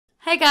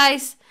Hey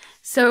guys!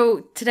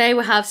 So today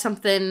we have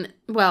something,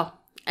 well,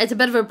 it's a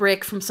bit of a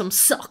break from some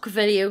sock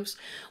videos.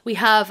 We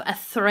have a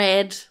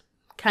thread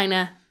kind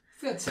of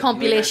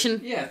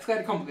compilation. Yeah,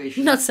 thread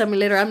compilation. Not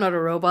simulator, I'm not a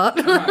robot.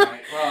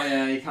 Right. Well,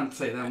 yeah, you can't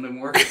say that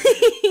anymore.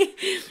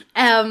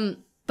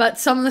 But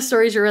some of the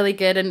stories are really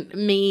good, and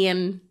me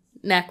and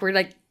Nick were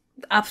like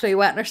absolutely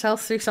wetting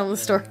ourselves through some of the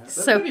stories.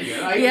 So pretty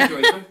good. I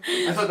enjoyed them.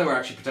 I thought they were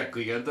actually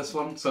particularly good, this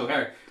one. So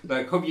here,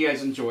 hope you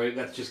guys enjoy it.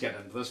 Let's just get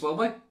into this, will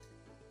we?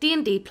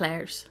 D&D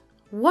players,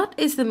 what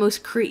is the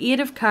most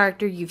creative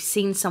character you've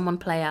seen someone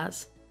play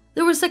as?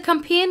 There was a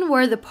campaign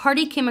where the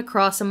party came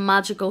across a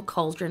magical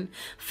cauldron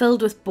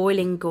filled with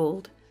boiling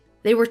gold.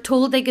 They were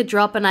told they could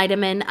drop an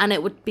item in and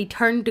it would be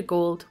turned to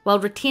gold while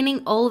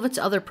retaining all of its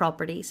other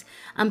properties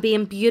and be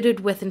imbued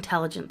with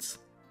intelligence.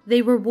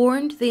 They were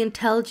warned the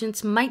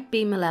intelligence might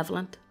be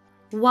malevolent.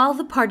 While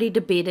the party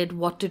debated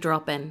what to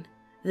drop in,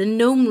 the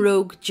gnome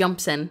rogue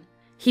jumps in.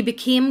 He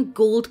became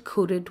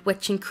gold-coated,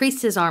 which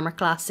increased his armor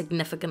class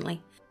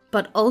significantly,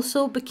 but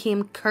also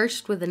became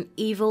cursed with an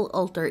evil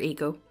alter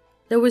ego.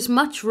 There was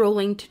much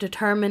rolling to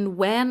determine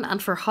when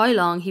and for how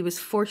long he was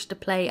forced to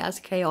play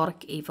as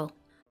chaotic evil.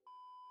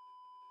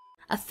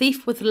 A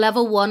thief with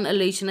level 1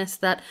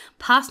 illusionist that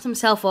passed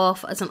himself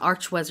off as an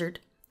archwizard,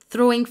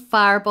 throwing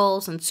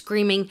fireballs and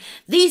screaming,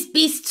 "These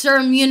beasts are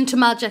immune to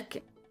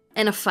magic!"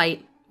 in a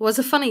fight was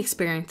a funny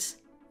experience.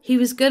 He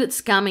was good at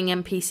scamming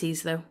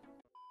NPCs though.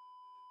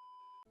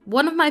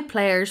 One of my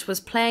players was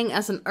playing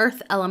as an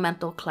earth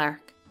elemental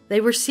cleric. They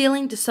were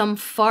sailing to some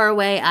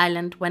faraway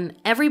island when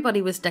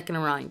everybody was dicking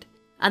around,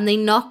 and they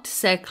knocked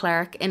said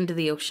cleric into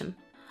the ocean.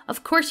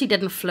 Of course he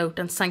didn't float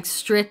and sank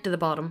straight to the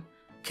bottom.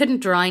 Couldn't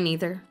drown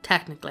either,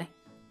 technically.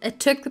 It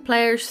took the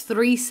players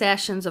 3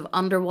 sessions of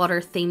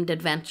underwater themed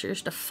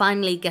adventures to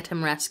finally get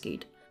him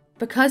rescued.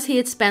 Because he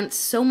had spent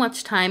so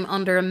much time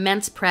under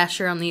immense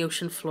pressure on the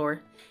ocean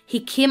floor, he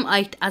came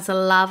out as a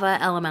lava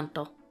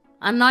elemental.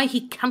 And now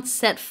he can't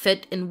set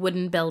foot in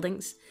wooden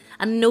buildings,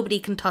 and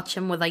nobody can touch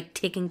him without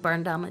taking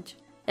burn damage.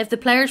 If the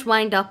players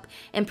wind up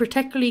in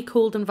particularly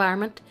cold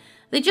environment,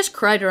 they just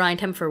crowd around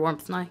him for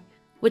warmth now,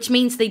 which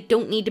means they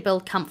don't need to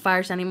build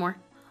campfires anymore.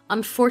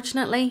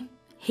 Unfortunately,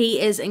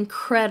 he is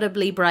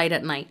incredibly bright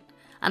at night,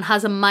 and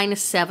has a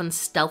 -7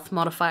 stealth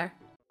modifier.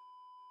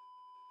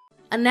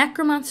 A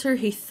necromancer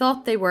who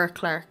thought they were a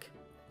cleric.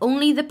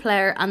 Only the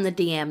player and the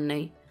DM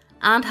knew,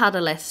 and had a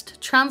list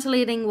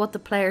translating what the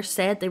players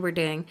said they were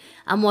doing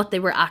and what they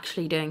were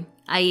actually doing,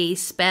 i.e.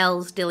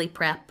 spells, daily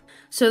prep,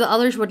 so that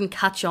others wouldn't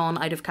catch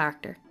on out of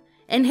character.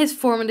 In his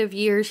formative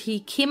years, he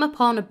came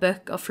upon a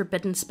book of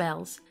forbidden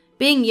spells.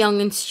 Being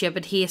young and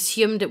stupid, he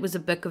assumed it was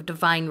a book of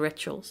divine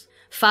rituals.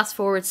 Fast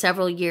forward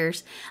several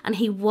years, and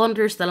he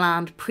wanders the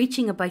land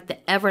preaching about the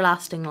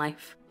everlasting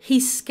life.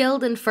 He's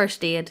skilled in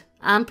first aid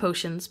and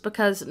potions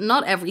because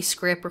not every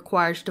scrape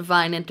requires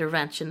divine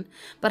intervention,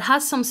 but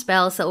has some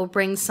spells that will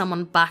bring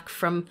someone back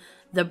from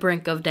the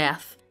brink of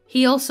death.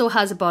 He also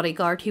has a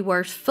bodyguard who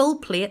wears full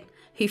plate,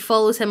 who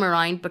follows him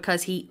around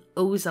because he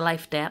owes a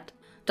life debt.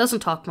 Doesn't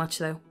talk much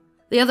though.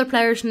 The other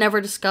players never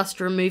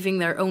discussed removing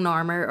their own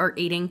armour or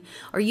eating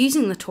or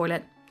using the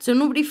toilet, so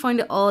nobody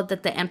found it odd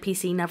that the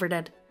NPC never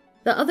did.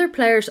 The other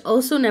players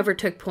also never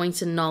took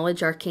points in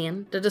Knowledge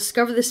Arcane to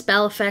discover the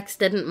spell effects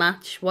didn't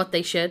match what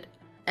they should.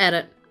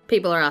 Edit.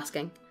 People are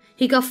asking.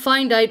 He got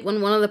found out when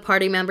one of the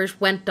party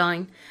members went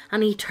down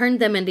and he turned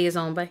them into a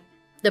zombie.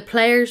 The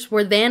players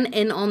were then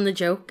in on the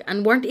joke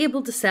and weren't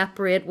able to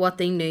separate what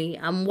they knew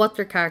and what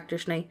their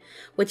characters knew,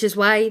 which is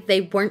why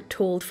they weren't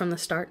told from the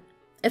start.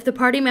 If the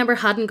party member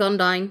hadn't gone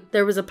down,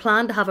 there was a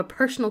plan to have a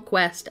personal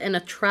quest in a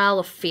Trial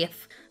of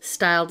Faith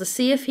style to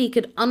see if he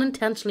could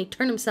unintentionally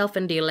turn himself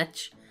into a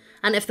lich,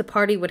 and if the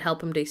party would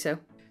help him do so.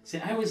 See,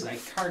 I always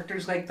like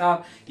characters like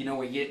that, you know,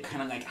 where you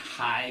kind of like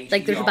hide.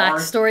 Like there's a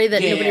backstory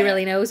that nobody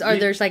really knows, or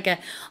there's like a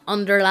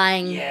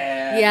underlying.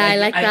 Yeah, I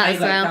like that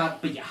as well.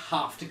 That, but you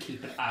have to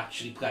keep it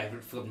actually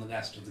private from the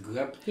rest of the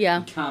group. Yeah.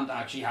 You can't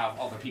actually have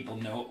other people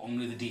know,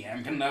 only the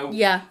DM can know.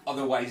 Yeah.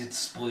 Otherwise it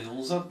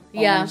spoils it.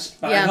 Yeah. Almost.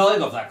 But yeah. I really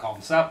love that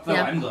concept, though.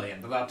 Yeah. I'm really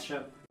into that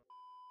shit.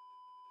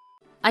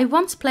 I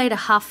once played a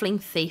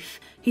halfling thief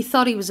who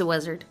thought he was a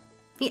wizard.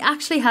 He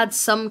actually had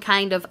some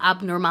kind of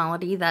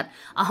abnormality that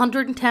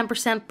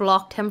 110%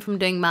 blocked him from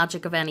doing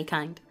magic of any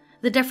kind.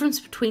 The difference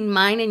between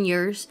mine and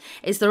yours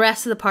is the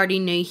rest of the party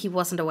knew he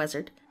wasn't a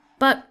wizard,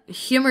 but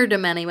humoured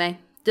him anyway,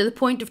 to the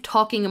point of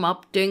talking him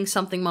up doing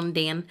something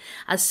mundane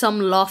as some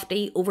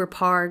lofty,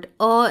 overpowered,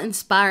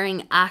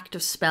 awe-inspiring act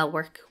of spell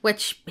work,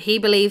 which he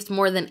believed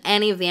more than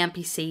any of the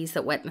NPCs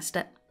that witnessed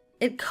it.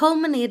 It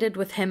culminated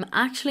with him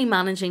actually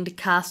managing to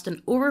cast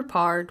an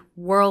overpowered,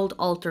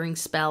 world-altering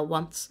spell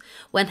once,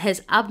 when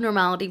his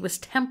abnormality was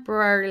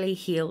temporarily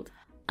healed,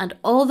 and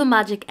all the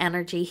magic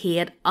energy he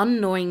had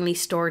unknowingly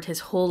stored his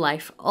whole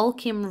life all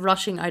came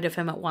rushing out of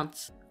him at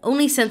once,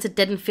 only since it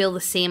didn't feel the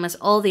same as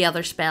all the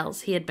other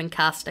spells he had been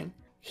casting.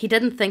 He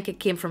didn't think it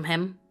came from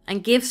him,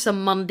 and gave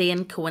some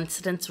mundane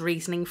coincidence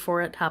reasoning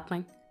for it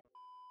happening.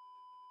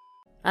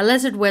 A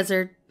lizard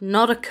wizard,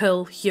 not a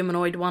cool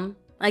humanoid one,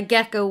 a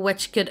gecko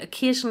which could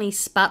occasionally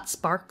spat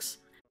sparks.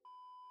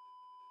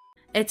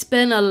 It's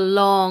been a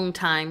long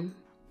time,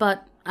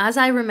 but as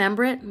I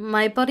remember it,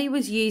 my buddy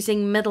was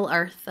using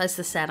Middle-earth as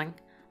the setting.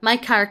 My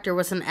character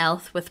was an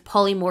elf with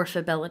polymorph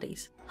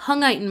abilities,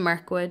 hung out in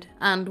Mirkwood,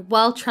 and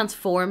while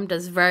transformed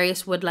as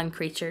various woodland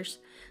creatures,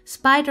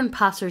 spied on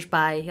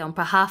passers-by on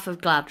behalf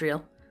of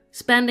Gladriel.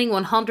 Spending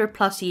 100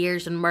 plus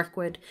years in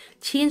Mirkwood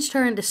changed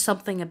her into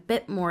something a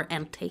bit more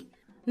empty.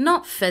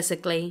 Not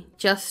physically,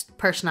 just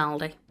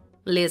personality.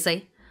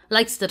 Lazy,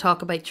 likes to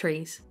talk about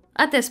trees.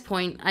 At this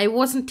point, I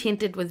wasn't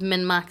tainted with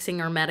min-maxing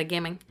or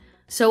metagaming,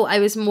 so I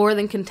was more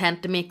than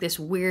content to make this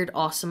weird,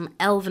 awesome,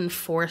 elven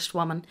forest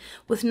woman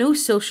with no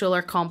social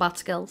or combat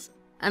skills,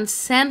 and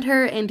send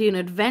her into an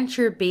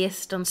adventure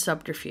based on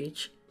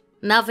subterfuge,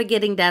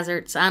 navigating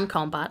deserts and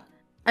combat.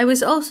 I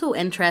was also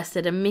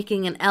interested in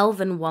making an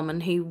elven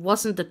woman who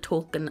wasn't the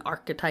Tolkien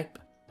archetype.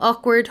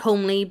 Awkward,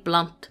 homely,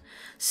 blunt,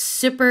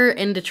 super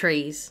into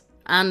trees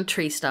and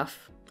tree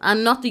stuff,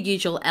 and not the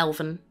usual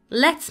elven,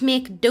 let's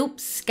make dope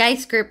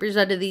skyscrapers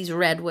out of these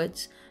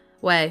redwoods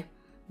way,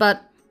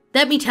 but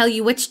let me tell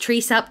you which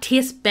tree sap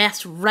tastes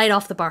best right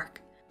off the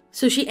bark.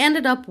 So she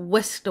ended up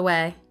whisked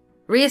away,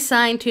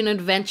 reassigned to an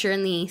adventure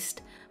in the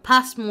east,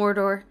 past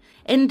Mordor,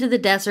 into the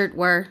desert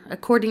where,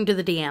 according to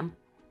the DM,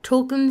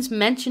 Tolkien's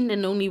mentioned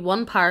in only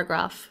one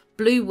paragraph,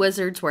 blue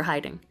wizards were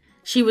hiding.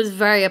 She was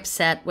very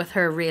upset with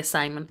her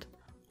reassignment.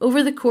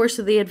 Over the course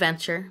of the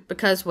adventure,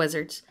 because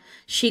wizards,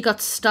 she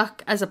got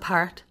stuck as a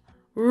parrot,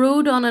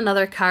 rode on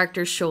another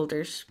character's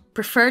shoulders,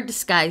 preferred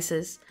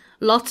disguises,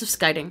 lots of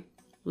scouting,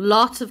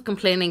 lots of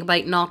complaining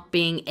about not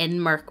being in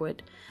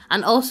Mirkwood,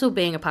 and also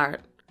being a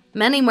parrot.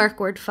 Many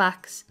Mirkwood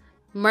facts.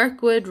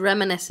 Mirkwood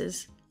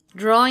reminisces,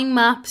 drawing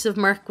maps of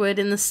Mirkwood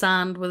in the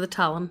sand with a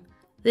talon.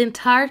 The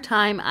entire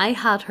time I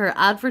had her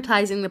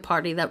advertising the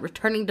party that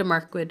returning to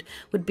Mirkwood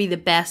would be the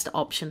best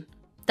option.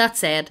 That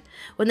said,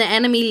 when the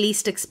enemy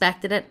least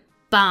expected it,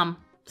 bam,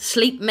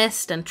 sleep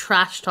mist and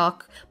trash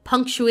talk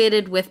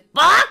punctuated with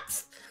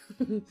bots!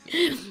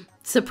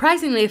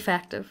 Surprisingly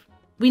effective.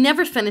 We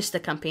never finished the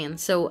campaign,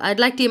 so I'd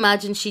like to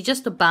imagine she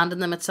just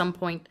abandoned them at some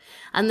point,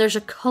 and there's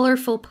a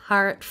colourful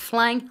parrot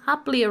flying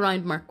happily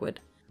around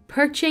Mirkwood,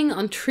 perching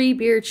on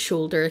Treebeard's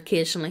shoulder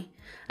occasionally,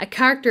 a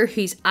character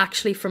who's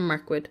actually from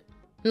Mirkwood.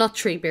 Not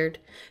Treebeard,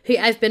 who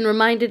I've been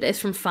reminded is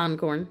from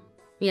Fangorn.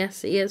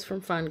 Yes, he is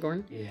from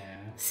Fangorn. Yeah.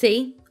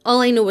 See?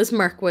 All I know is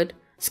Mirkwood.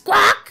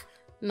 Squawk!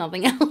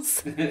 Nothing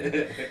else.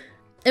 It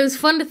was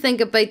fun to think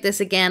about this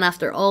again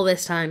after all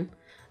this time.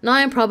 Now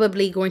I'm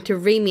probably going to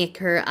remake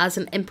her as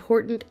an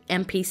important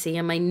NPC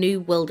in my new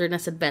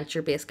wilderness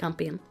adventure-based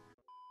campaign.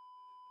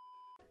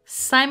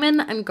 Simon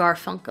and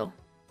Garfunkel.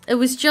 It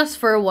was just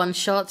for a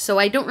one-shot, so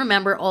I don't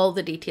remember all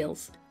the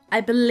details.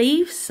 I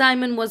believe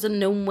Simon was a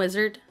gnome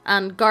wizard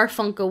and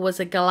Garfunkel was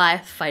a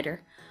Goliath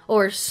fighter,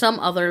 or some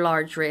other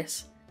large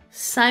race.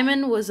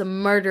 Simon was a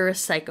murderous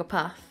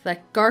psychopath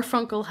that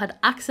Garfunkel had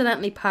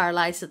accidentally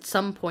paralysed at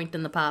some point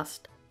in the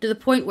past, to the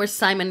point where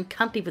Simon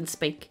can't even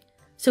speak.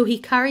 So he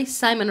carries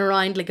Simon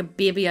around like a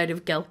baby out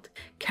of guilt,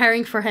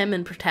 caring for him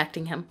and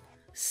protecting him.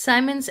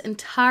 Simon's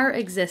entire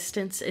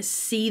existence is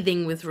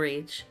seething with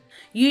rage,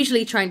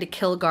 usually trying to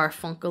kill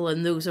Garfunkel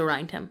and those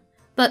around him,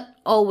 but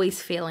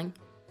always failing,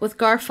 with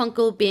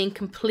Garfunkel being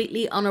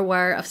completely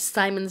unaware of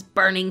Simon's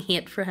burning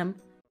hate for him.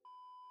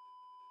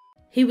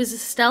 He was a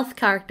stealth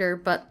character,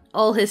 but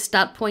all his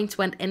stat points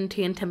went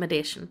into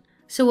intimidation,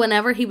 so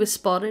whenever he was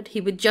spotted, he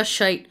would just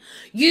shout,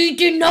 "You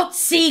do not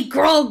see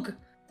Grog!"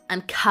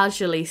 and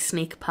casually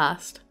sneak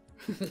past.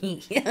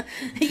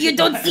 You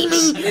don't see me!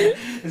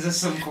 Is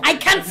this some... I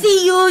can't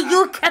see you!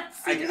 You can't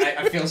see me!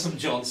 I feel some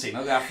John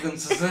Cena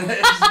references.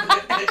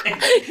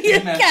 You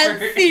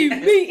can't see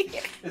me!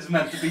 It's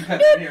meant to be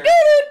pepper here.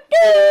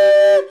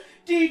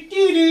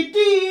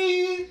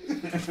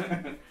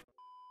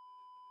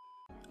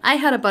 I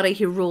had a buddy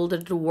who rolled a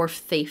dwarf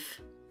thief.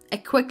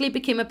 It quickly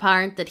became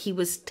apparent that he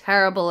was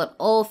terrible at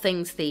all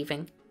things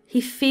thieving. He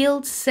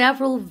failed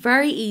several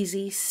very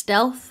easy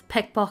stealth,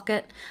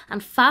 pickpocket,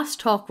 and fast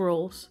talk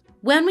rolls.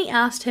 When we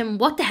asked him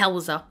what the hell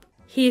was up,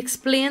 he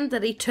explained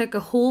that he took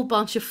a whole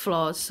bunch of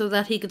flaws so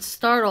that he could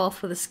start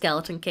off with a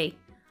skeleton key.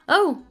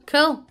 Oh,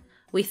 cool,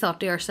 we thought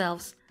to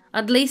ourselves.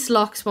 At least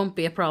locks won't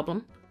be a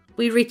problem.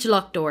 We reach a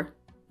locked door.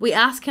 We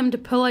ask him to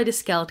pull out a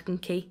skeleton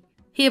key.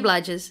 He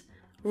obliges,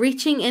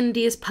 reaching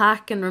into his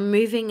pack and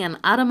removing an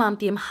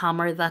adamantium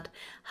hammer that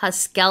has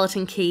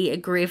skeleton key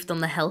engraved on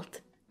the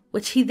hilt,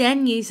 which he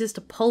then uses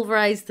to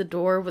pulverise the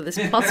door with his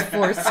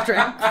 +4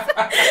 strength.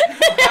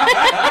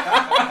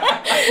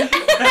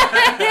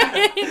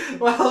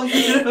 Well,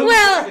 you know.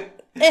 Well,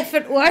 if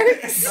it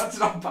works. That's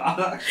not bad,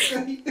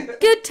 actually.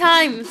 Good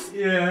times.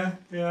 Yeah.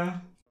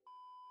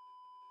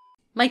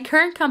 My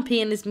current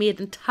campaign is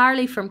made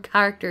entirely from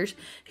characters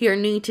who are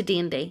new to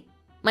D&D,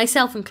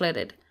 myself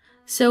included.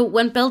 So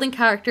when building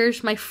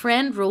characters, my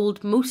friend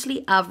rolled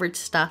mostly average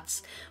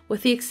stats,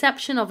 with the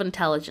exception of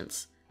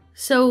intelligence.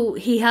 So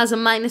he has a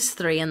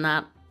 -3 in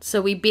that,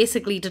 so we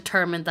basically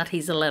determined that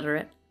he's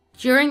illiterate.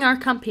 During our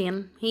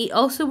campaign, he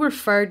also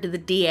referred to the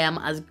DM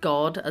as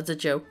God as a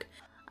joke,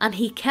 and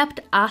he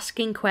kept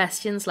asking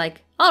questions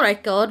like,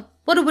 "Alright God,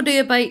 what do we do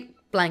about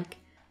blank?"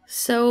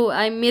 So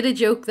I made a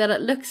joke that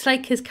it looks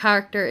like his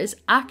character is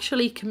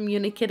actually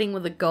communicating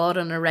with a god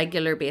on a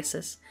regular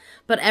basis,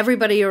 but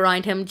everybody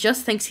around him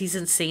just thinks he's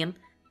insane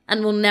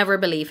and will never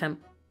believe him.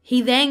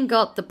 He then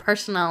got the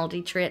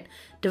personality trait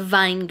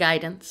Divine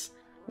Guidance,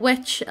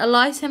 which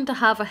allows him to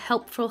have a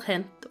helpful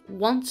hint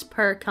once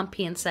per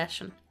campaign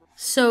session.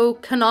 So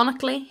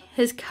canonically,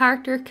 his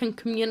character can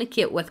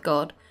communicate with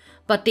God,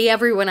 but to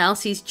everyone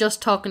else he's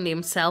just talking to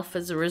himself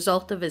as a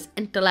result of his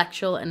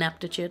intellectual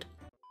ineptitude.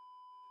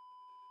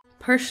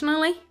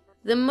 Personally,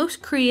 the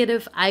most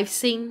creative I've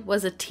seen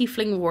was a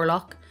tiefling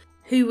warlock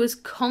who was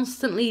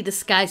constantly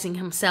disguising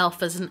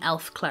himself as an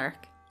elf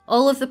cleric.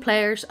 All of the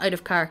players, out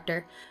of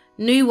character,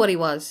 knew what he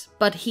was,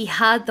 but he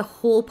had the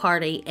whole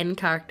party in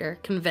character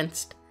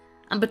convinced,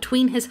 and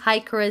between his high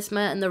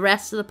charisma and the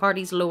rest of the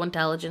party's low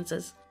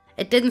intelligences,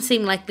 it didn't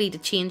seem likely to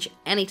change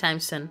anytime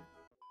soon.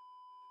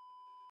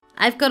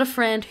 I've got a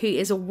friend who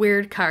is a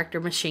weird character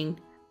machine.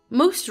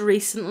 Most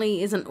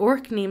recently is an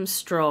orc named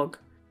Strog,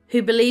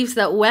 who believes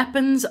that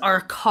weapons are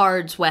a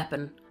card's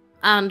weapon,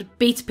 and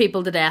beats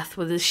people to death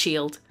with his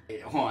shield.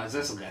 Oh, is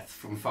this a myth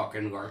from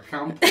fucking work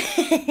camp?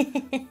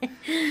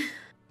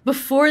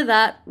 Before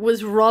that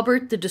was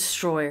Robert the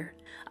Destroyer,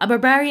 a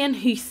barbarian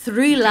who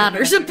threw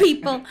ladders at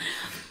people.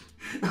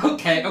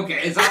 Okay,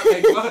 is that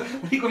like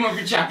going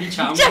over Jackie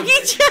Chan?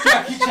 Jackie Chan!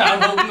 Jackie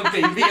Chan holding the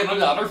baby in a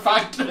ladder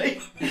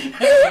factory.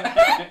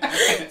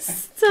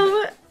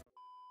 So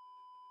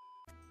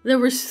there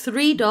was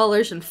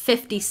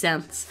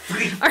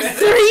 $3.50. Or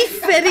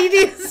 3 to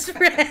his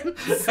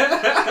friends.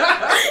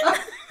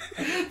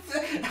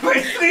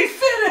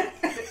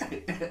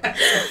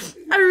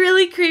 A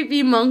really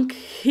creepy monk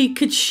who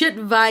could shoot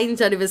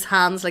vines out of his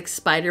hands like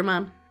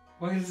Spider-Man.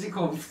 Why does he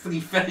call him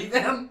 350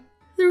 then?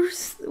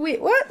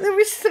 Wait, what? There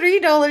was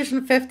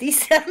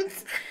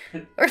 $3.50.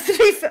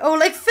 Or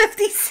like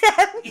 50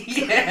 cents.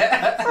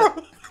 Yeah.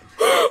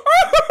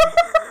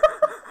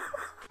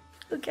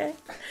 Okay.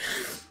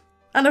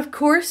 And of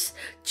course,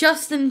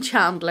 Justin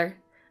Chandler,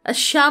 a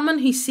shaman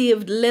who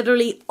saved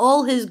literally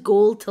all his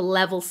gold to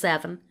level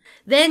 7,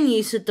 then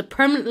used it to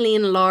permanently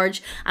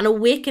enlarge and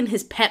awaken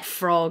his pet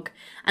frog,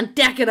 and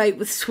deck it out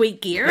with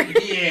sweet gear.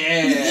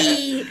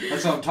 Yeah,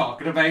 that's what I'm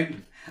talking about.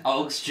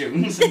 Alex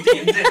Jones and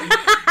D&D.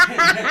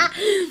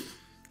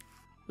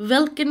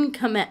 Vilken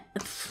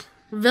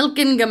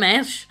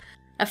Gamesh,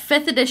 a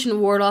 5th edition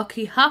warlock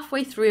who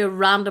halfway through a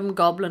random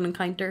goblin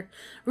encounter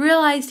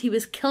realised he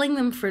was killing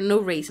them for no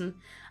reason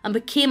and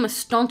became a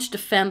staunch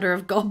defender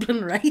of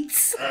goblin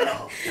rights.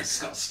 Oh,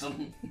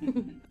 disgusting.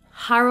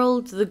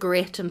 Harold the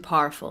Great and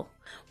Powerful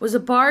was a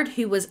bard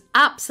who was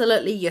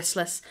absolutely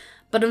useless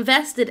but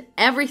invested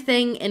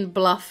everything in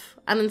bluff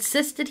and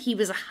insisted he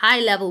was a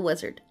high-level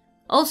wizard.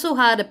 Also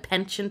had a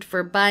penchant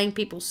for buying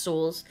people's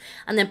souls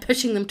and then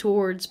pushing them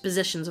towards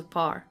positions of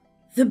power.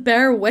 The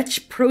Bear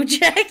Witch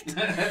Project,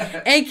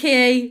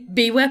 aka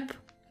B-Whip,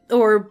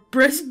 or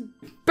Bruce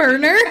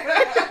Burner,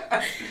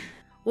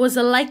 was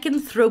a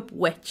lycanthrope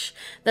witch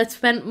that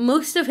spent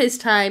most of his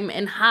time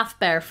in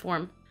half-bear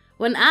form.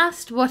 When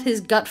asked what his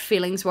gut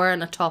feelings were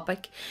on a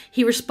topic,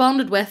 he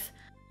responded with,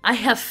 I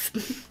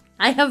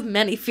have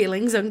many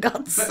feelings and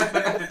guts.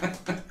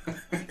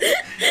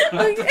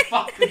 What the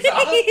fuck is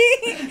that?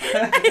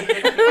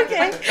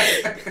 Okay.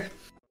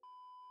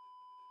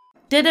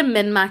 Did a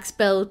min-max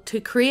build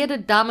to create a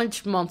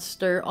damaged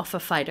monster of a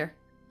fighter.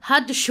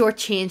 Had to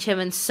shortchange him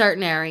in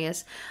certain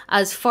areas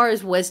as far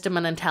as wisdom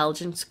and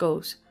intelligence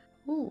goes.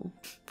 Ooh,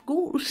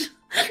 goals.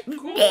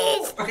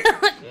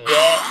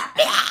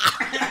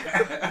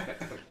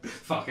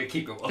 Fuck it,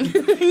 keep going.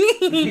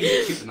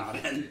 Keep not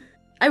in.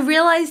 I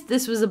realised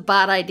this was a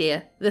bad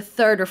idea the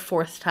 3rd or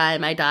 4th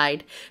time I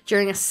died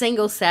during a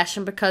single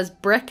session because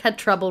Brick had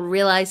trouble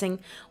realising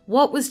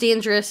what was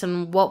dangerous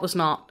and what was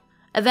not.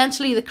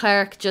 Eventually the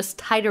cleric just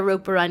tied a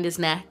rope around his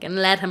neck and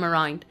led him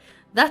around.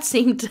 That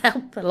seemed to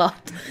help a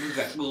lot.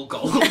 We'll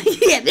go.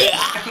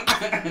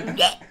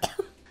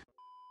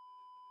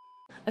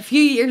 A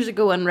few years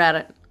ago on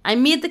Reddit, I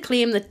made the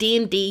claim that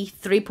D&D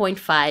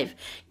 3.5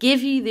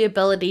 gave you the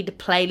ability to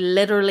play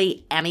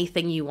literally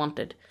anything you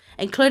wanted,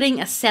 including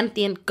a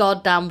sentient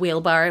goddamn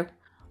wheelbarrow.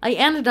 I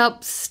ended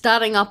up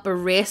starting up a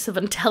race of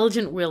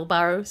intelligent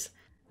wheelbarrows.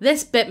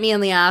 This bit me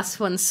in the ass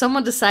when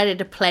someone decided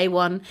to play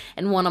one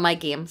in one of my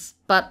games,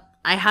 but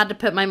I had to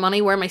put my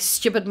money where my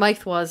stupid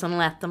mouth was and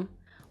let them.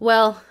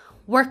 Well,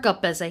 work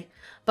got busy,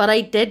 but I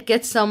did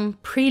get some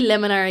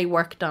preliminary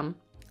work done.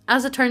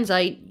 As it turns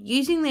out,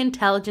 using the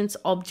intelligence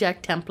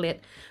object template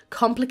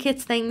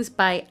complicates things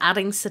by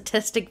adding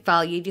statistic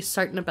value to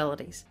certain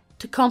abilities.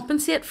 To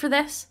compensate for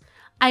this,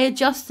 I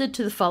adjusted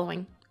to the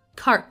following.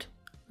 Cart,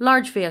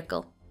 large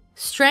vehicle,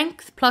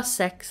 strength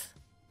 +6,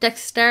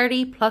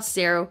 dexterity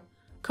 +0,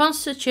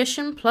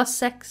 constitution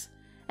 +6,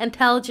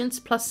 intelligence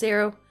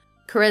 +0,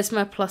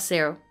 charisma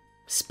 +0,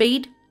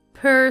 speed,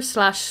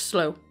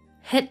 poor/slow,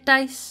 hit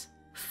dice,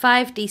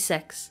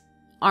 5d6,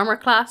 armor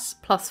class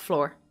plus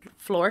floor.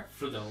 Floor.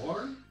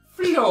 Floor?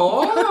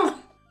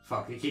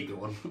 Fuck, you keep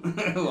going.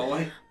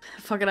 Lolly.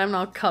 Fuck it, I'm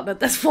not cutting at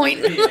this point.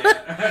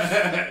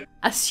 Yeah.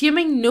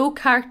 Assuming no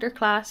character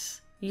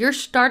class, your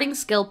starting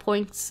skill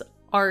points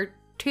are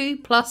 2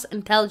 plus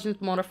intelligence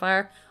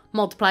modifier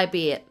multiplied by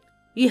 8.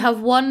 You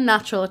have 1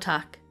 natural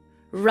attack.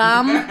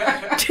 Ram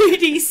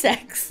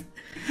 2d6.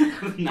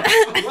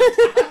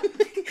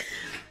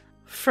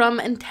 From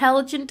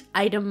intelligent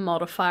item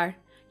modifier,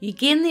 you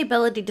gain the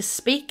ability to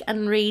speak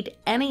and read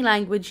any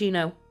language you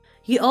know.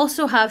 You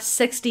also have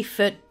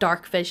 60-foot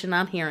dark vision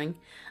and hearing,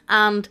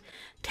 and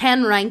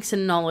 10 ranks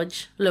in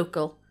knowledge,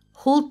 local.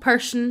 Hold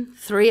person,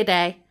 3 a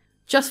day.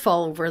 Just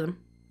fall over them.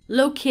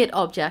 Locate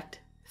object,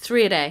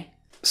 3 a day.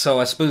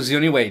 So I suppose the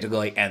only way to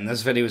like end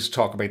this video is to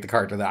talk about the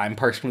character that I'm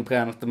personally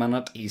playing at the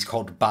minute. He's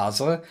called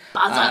Baza.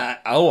 Baza.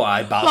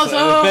 Baza.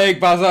 Baza. Big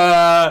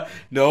Baza.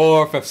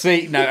 North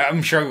FC. Now,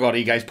 I'm sure a lot of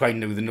you guys probably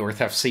know the North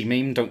FC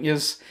meme, don't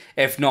yous?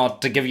 If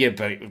not, to give you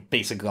a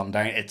basic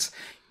rundown, it's,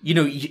 you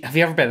know, have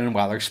you ever been in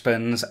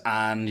Wetherspoons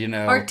and, you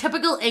know... Or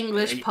typical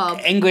English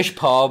pub. English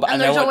pub. And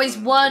there's always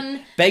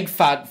one... Big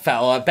fat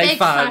fella, big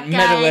fat fat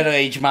guy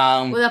middle-aged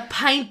man. with a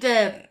pint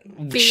of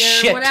beer,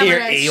 Shit whatever tier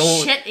it is.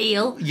 ale. Shit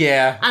ale.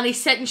 Yeah. And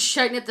he's sitting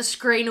shouting at the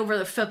screen over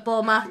the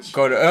football match.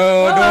 Go to,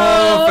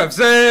 North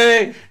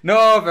FC!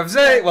 North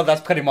FC! Well,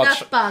 that's pretty much...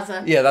 That's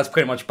Baza. Yeah, that's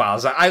pretty much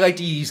Baza. I like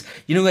to use,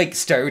 you know, like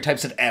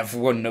stereotypes that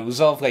everyone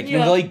knows of, like, you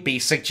know, like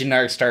basic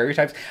generic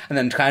stereotypes, and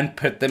then try and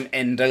put them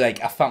into,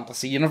 like, a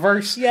fantasy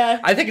universe. Yeah.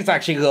 I think it's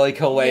actually a really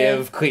cool way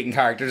of creating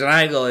characters, and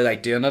I really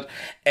like doing it.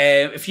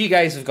 If you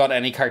guys have got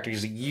any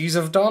characters that you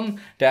have done,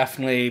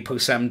 definitely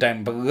post them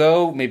down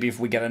below. Maybe if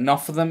we get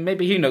enough of them,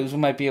 maybe who knows, we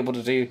might be able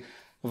to do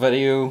a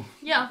video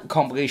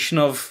compilation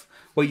of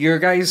what your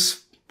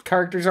guys'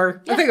 characters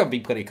are. I think that'd be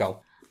pretty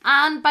cool.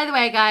 And by the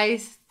way,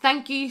 guys,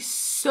 thank you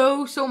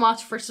so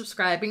much for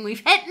subscribing.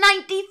 We've hit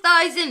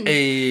 90,000.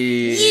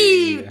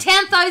 Hey.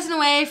 10,000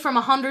 away from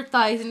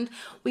 100,000.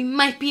 We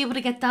might be able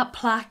to get that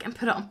plaque and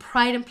put it on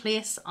Pride and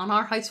Place on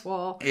our house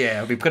wall. Yeah,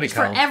 it'd be pretty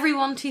cool. For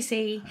everyone to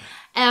see.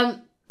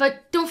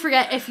 But don't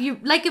forget, if you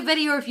like a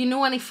video or if you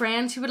know any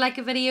friends who would like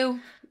a video,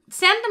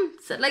 send them.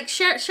 So, like,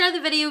 share the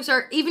videos,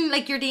 or even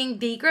like your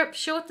D&D group,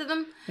 show it to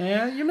them.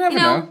 Yeah, you never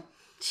know.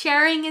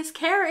 Sharing is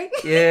caring.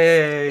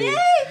 Yay. Yay.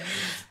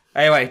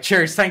 Anyway,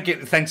 cheers.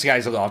 Thanks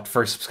guys a lot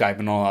for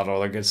subscribing and all that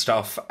other good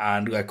stuff.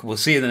 And look, we'll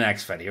see you in the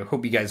next video.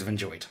 Hope you guys have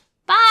enjoyed.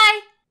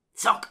 Bye.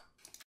 Suck.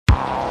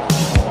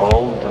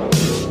 Hold on.